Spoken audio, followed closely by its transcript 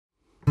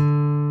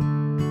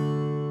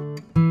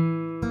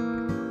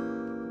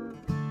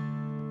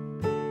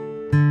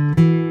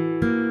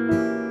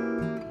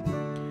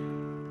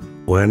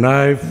when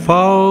I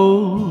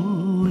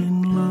fall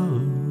in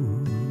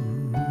love,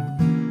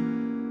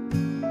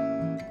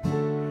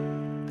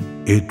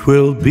 it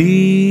will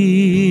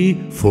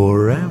be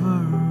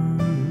forever,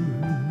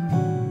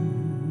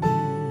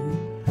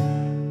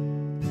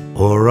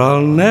 or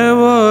I'll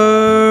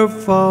never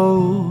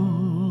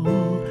fall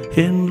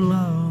in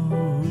love.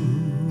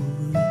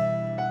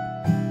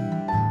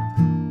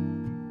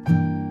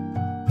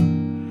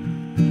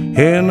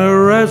 In a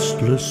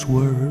restless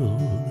world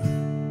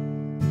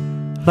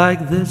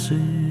like this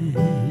is,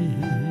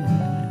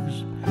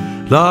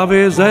 love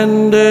is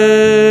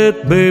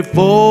ended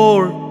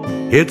before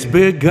it's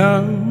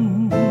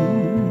begun,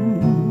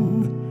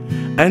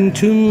 and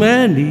too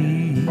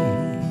many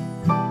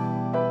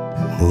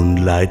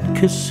moonlight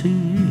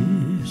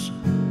kisses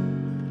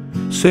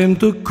seem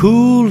to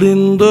cool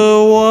in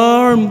the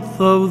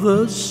warmth of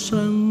the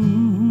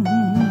sun.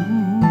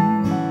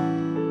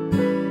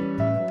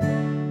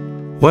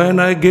 When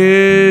I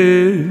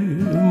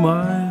give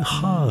my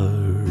heart,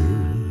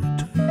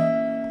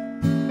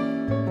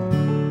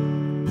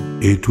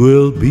 it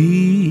will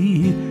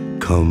be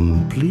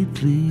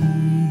completely,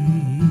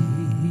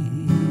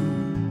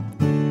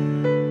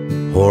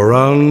 or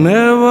I'll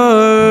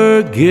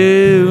never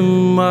give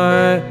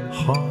my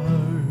heart.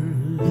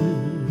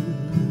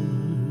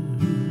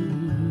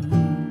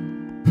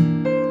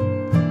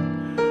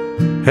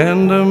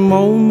 And the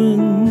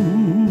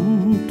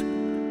moment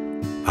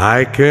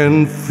I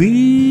can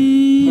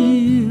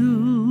feel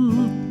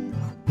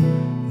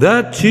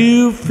that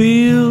you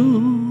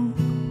feel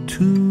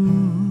too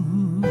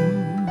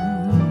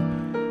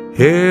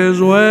is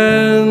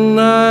when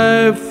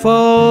I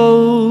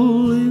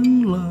fall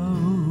in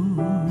love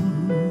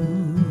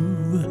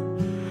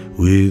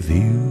with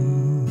you.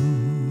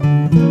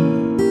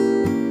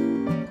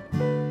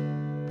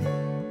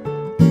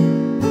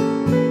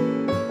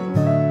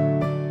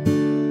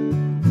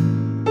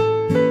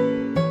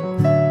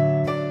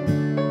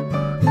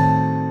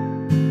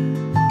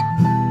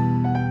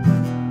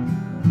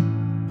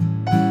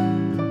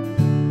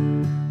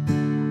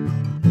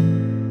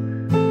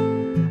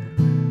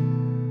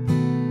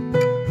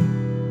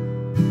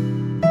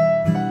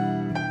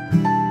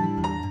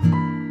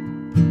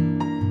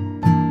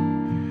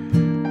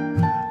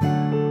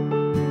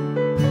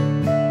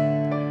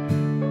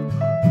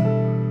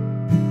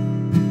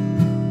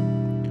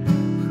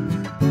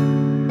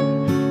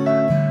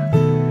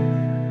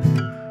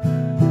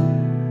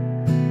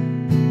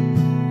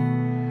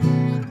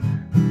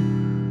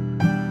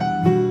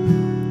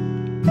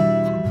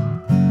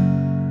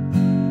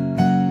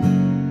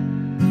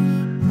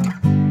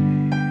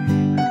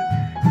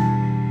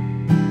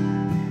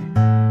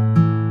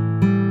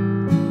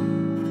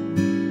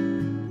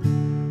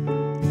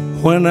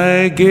 When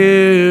I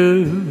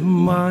give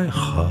my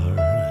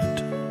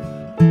heart,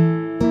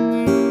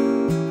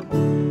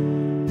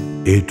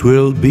 it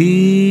will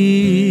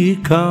be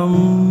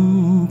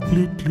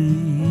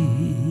completely,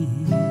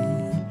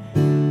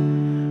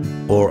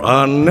 or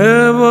I'll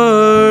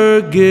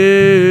never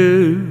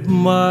give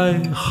my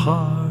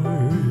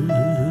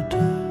heart.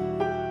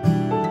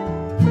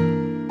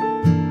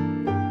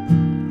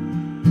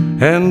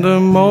 And the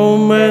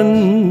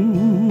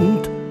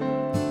moment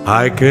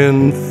I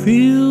can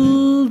feel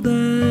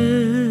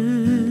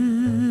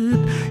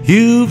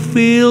you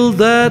feel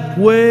that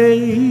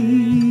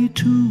way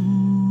too,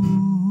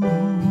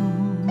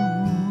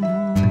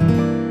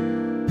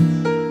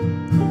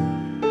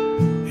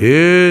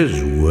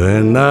 is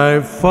when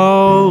I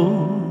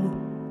fall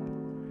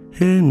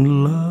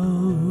in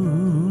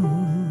love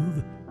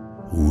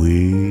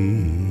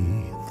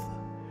with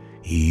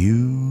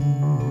you.